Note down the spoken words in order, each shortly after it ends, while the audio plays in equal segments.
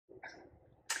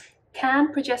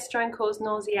Can progesterone cause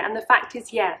nausea? And the fact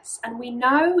is yes, and we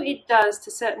know it does to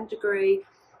a certain degree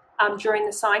during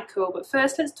the cycle. But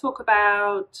first let's talk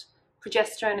about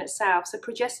progesterone itself. So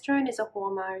progesterone is a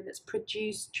hormone that's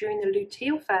produced during the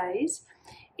luteal phase.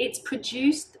 It's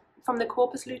produced from the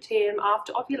corpus luteum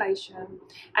after ovulation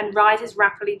and rises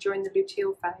rapidly during the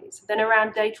luteal phase. Then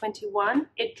around day 21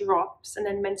 it drops and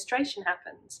then menstruation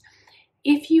happens.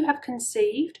 If you have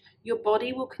conceived, your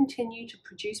body will continue to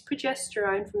produce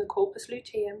progesterone from the corpus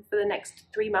luteum for the next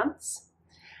 3 months.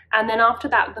 And then after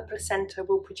that, the placenta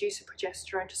will produce a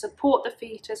progesterone to support the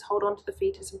fetus, hold on to the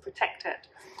fetus and protect it.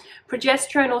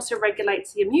 Progesterone also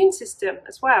regulates the immune system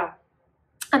as well.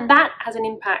 And that has an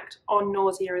impact on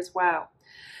nausea as well.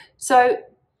 So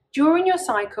during your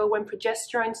cycle, when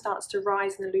progesterone starts to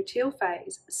rise in the luteal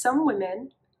phase, some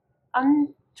women,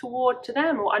 untoward to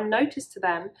them or unnoticed to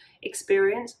them,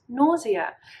 experience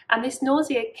nausea. And this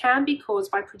nausea can be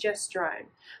caused by progesterone.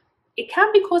 It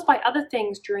can be caused by other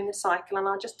things during the cycle, and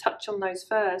I'll just touch on those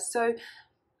first. So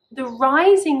the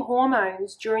rising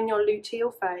hormones during your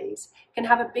luteal phase can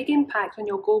have a big impact on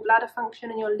your gallbladder function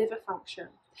and your liver function.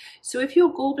 So if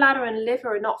your gallbladder and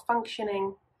liver are not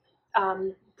functioning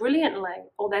brilliantly,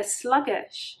 or they're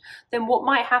sluggish, then what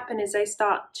might happen is they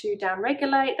start to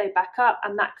downregulate, they back up,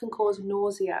 and that can cause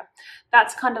nausea.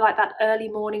 That's kind of like that early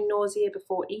morning nausea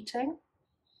before eating.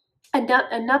 And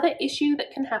another issue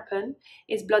that can happen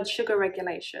is blood sugar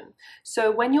regulation.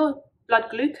 So when your blood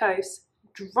glucose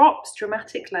drops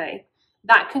dramatically,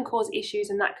 that can cause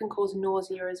issues and that can cause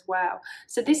nausea as well.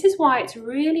 So this is why it's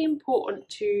really important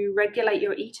to regulate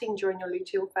your eating during your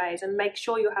luteal phase and make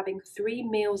sure you're having 3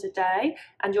 meals a day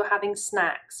and you're having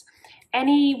snacks.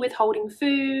 Any withholding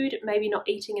food, maybe not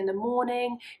eating in the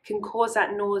morning, can cause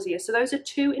that nausea. So those are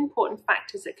 2 important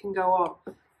factors that can go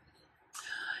on.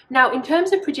 Now, in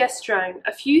terms of progesterone,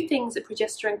 a few things that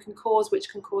progesterone can cause which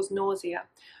can cause nausea.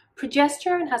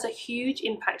 Progesterone has a huge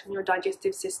impact on your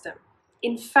digestive system.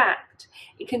 In fact,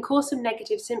 it can cause some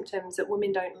negative symptoms that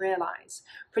women don't realize.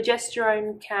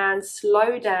 Progesterone can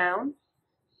slow down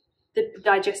the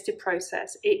digestive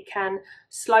process. It can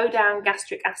slow down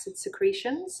gastric acid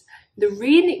secretions. The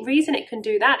reason it can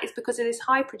do that is because of this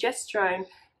high progesterone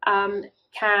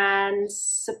can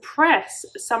suppress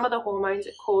some of the hormones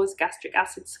that cause gastric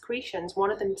acid secretions. One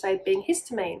of them, say, being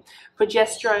histamine.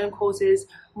 Progesterone causes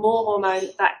more hormone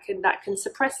that can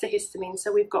suppress the histamine,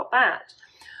 so we've got that.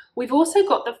 We've also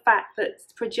got the fact that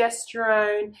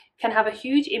progesterone can have a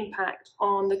huge impact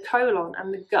on the colon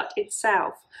and the gut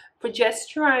itself.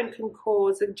 Progesterone can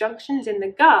cause the junctions in the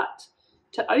gut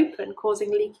to open,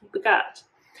 causing leaky gut.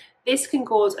 This can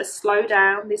cause a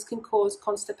slowdown, this can cause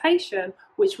constipation,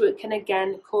 which can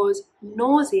again cause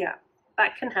nausea.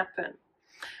 That can happen.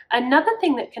 Another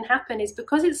thing that can happen is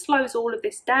because it slows all of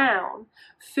this down,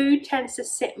 food tends to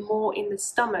sit more in the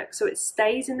stomach, so it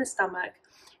stays in the stomach,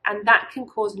 and that can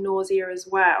cause nausea as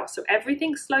well. So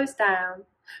everything slows down,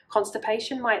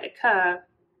 constipation might occur,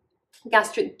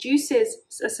 gastric juices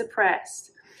are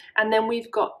suppressed, and then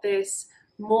we've got this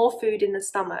more food in the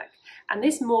stomach. And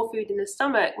this more food in the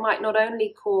stomach might not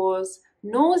only cause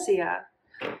nausea,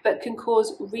 but can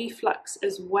cause reflux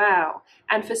as well.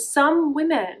 And for some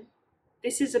women,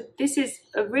 this is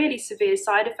a really severe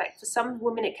side effect. For some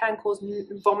women, it can cause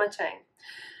vomiting.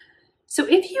 So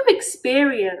if you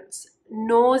experience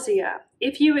nausea,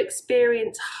 if you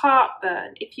experience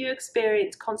heartburn, if you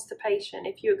experience constipation,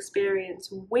 if you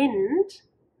experience wind,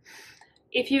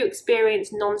 if you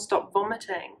experience non-stop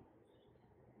vomiting,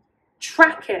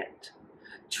 track it,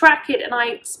 and I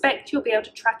expect you'll be able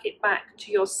to track it back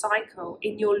to your cycle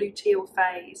in your luteal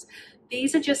phase.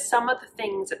 These are just some of the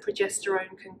things that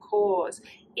progesterone can cause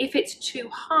if it's too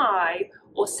high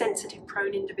or sensitive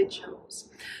prone individuals.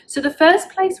 So the first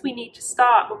place we need to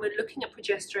start when we're looking at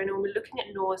progesterone and when we're looking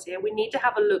at nausea, we need to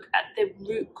have a look at the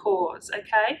root cause,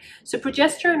 okay? So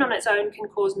progesterone on its own can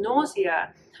cause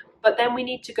nausea, but then we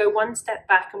need to go one step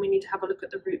back and we need to have a look at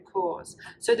the root cause.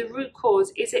 So the root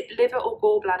cause, is it liver or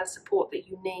gallbladder support that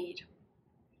you need?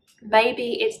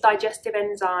 Maybe it's digestive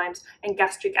enzymes and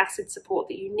gastric acid support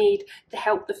that you need to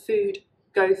help the food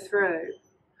go through.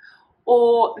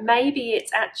 Or maybe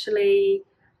it's actually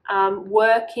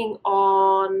working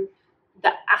on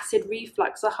the acid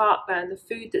reflux, the heartburn, the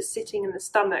food that's sitting in the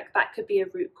stomach. That could be a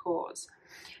root cause.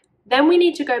 Then we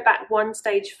need to go back one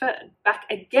stage back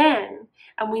again,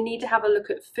 and we need to have a look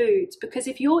at foods, because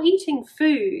if you're eating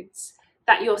foods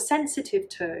that you're sensitive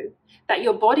to, that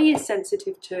your body is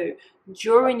sensitive to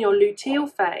during your luteal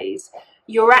phase,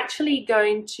 you're actually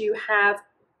going to have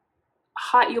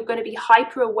you're going to be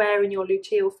hyper aware in your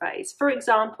luteal phase. For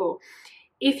example,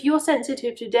 if you're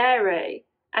sensitive to dairy,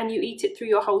 and you eat it through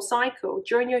your whole cycle.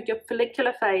 During your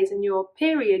follicular phase and your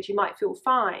period, you might feel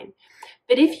fine.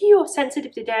 But if you're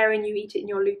sensitive to dairy and you eat it in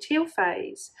your luteal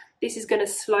phase, this is going to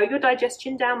slow your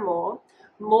digestion down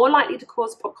more likely to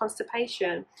cause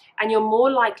constipation, and you're more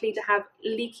likely to have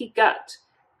leaky gut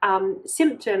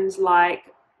symptoms like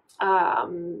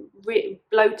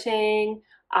bloating,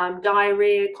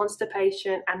 diarrhea,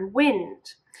 constipation, and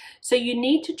wind. So you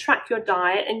need to track your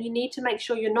diet, and you need to make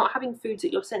sure you're not having foods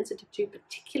that you're sensitive to,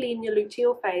 particularly in your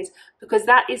luteal phase, because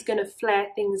that is going to flare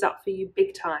things up for you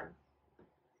big time.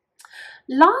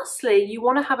 Lastly, you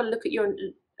want to have a look at your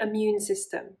immune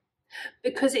system,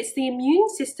 because it's the immune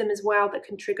system as well that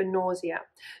can trigger nausea.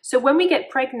 So when we get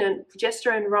pregnant,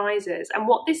 progesterone rises, and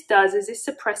what this does is this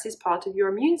suppresses part of your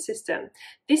immune system.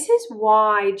 This is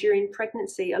why during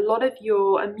pregnancy, a lot of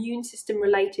your immune system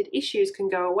related issues can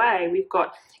go away. We've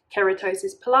got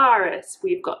keratosis pilaris,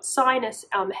 we've got sinus,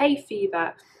 hay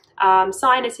fever,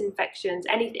 sinus infections,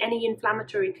 any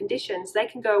inflammatory conditions, they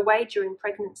can go away during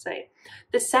pregnancy.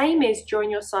 The same is during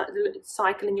your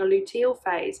cycle in your luteal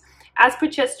phase. As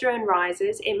progesterone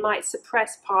rises, it might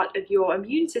suppress part of your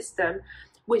immune system,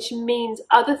 which means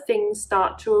other things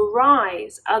start to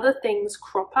arise, other things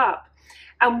crop up.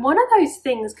 And one of those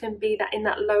things can be that in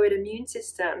that lowered immune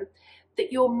system,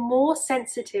 that you're more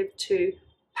sensitive to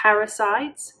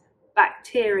parasites,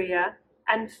 bacteria,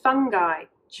 and fungi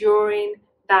during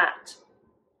that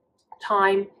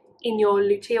time in your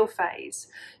luteal phase.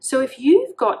 So if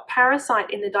you've got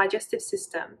parasite in the digestive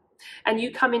system and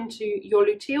you come into your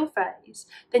luteal phase,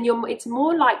 then it's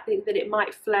more likely that it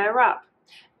might flare up.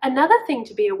 Another thing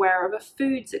to be aware of are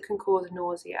foods that can cause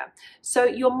nausea. So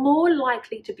you're more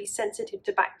likely to be sensitive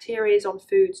to bacteria on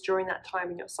foods during that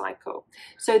time in your cycle.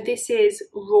 So this is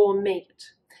raw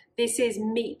meat. This is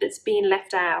meat that's been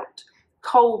left out.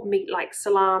 Cold meat like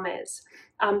salamis,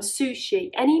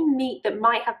 sushi, any meat that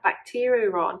might have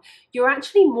bacteria on, you're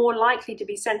actually more likely to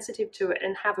be sensitive to it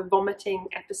and have a vomiting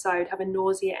episode, have a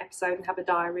nausea episode, and have a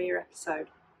diarrhea episode.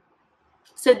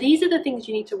 So these are the things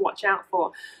you need to watch out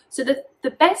for. So the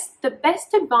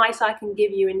best advice I can give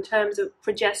you in terms of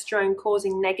progesterone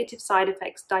causing negative side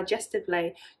effects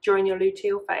digestively during your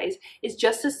luteal phase is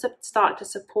just to start to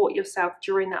support yourself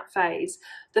during that phase.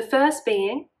 The first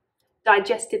being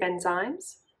digestive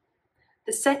enzymes.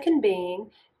 The second being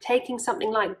taking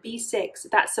something like B6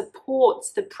 that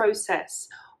supports the process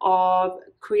of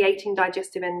creating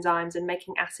digestive enzymes and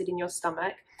making acid in your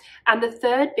stomach. And the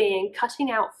third being cutting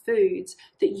out foods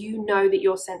that you know that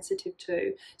you're sensitive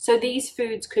to. So these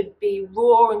foods could be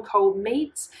raw and cold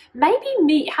meats, maybe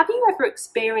meat. Have you ever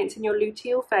experienced in your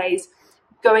luteal phase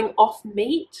going off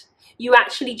meat? You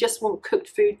actually just want cooked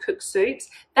food, cooked soups.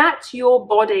 That's your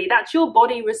body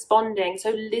responding. So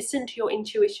listen to your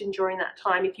intuition during that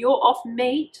time. If you're off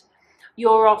meat,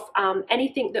 you're off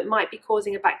anything that might be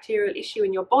causing a bacterial issue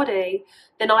in your body,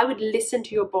 then I would listen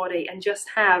to your body and just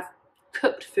have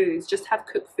cooked foods, just have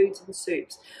cooked foods and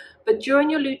soups. But during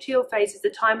your luteal phase is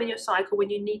the time in your cycle when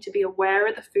you need to be aware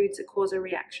of the foods that cause a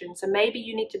reaction. So maybe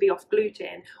you need to be off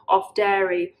gluten, off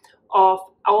dairy, off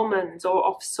almonds or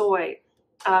off soy,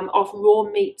 off raw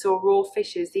meats or raw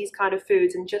fishes, these kind of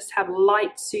foods, and just have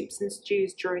light soups and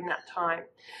stews during that time.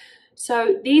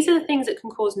 So these are the things that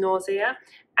can cause nausea,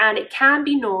 and it can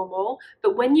be normal,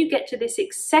 but when you get to this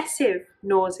excessive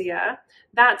nausea,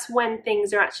 that's when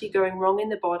things are actually going wrong in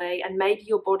the body, and maybe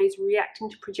your body's reacting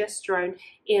to progesterone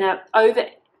in a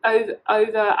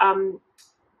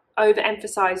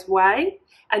overemphasized way,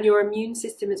 and your immune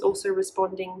system is also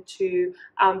responding to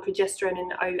progesterone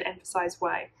in an overemphasized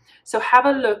way. So have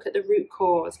a look at the root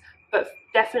cause, but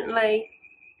definitely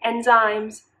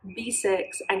enzymes,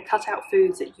 B6, and cut out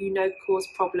foods that you know cause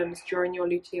problems during your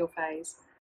luteal phase.